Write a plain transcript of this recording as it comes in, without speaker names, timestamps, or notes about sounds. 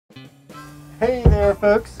Hey there,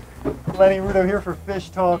 folks. Lenny Rudow here for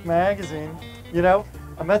FishTalk magazine. You know,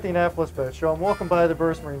 I'm at the Annapolis Boat Show. I'm walking by the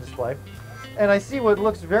Buras Marine display, and I see what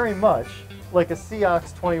looks very much like a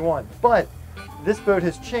Seox 21. But this boat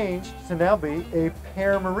has changed to now be a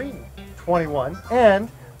Powerboat 21.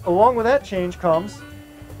 And along with that change comes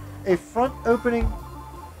a front opening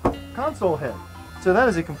console head. So that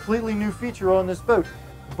is a completely new feature on this boat.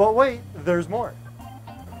 But wait, there's more.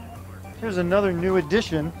 Here's another new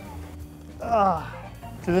addition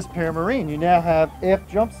to this Powerboat. You now have aft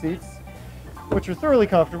jump seats, which are thoroughly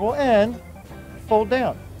comfortable and fold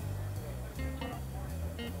down.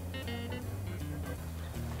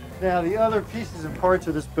 Now the other pieces and parts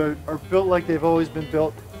of this boat are built like they've always been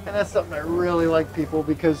built, and that's something I really like, people,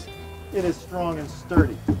 because it is strong and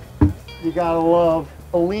sturdy. You gotta love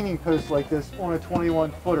a leaning post like this on a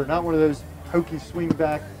 21 footer, not one of those hokey swing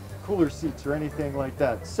back cooler seats or anything like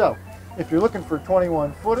that. So if you're looking for a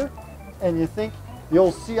 21 footer and you think the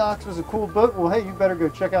old Seox was a cool boat, well, hey, you better go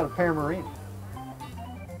check out a Powerboat.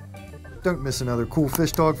 Don't miss another cool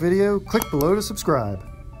FishTalk video. Click below to subscribe.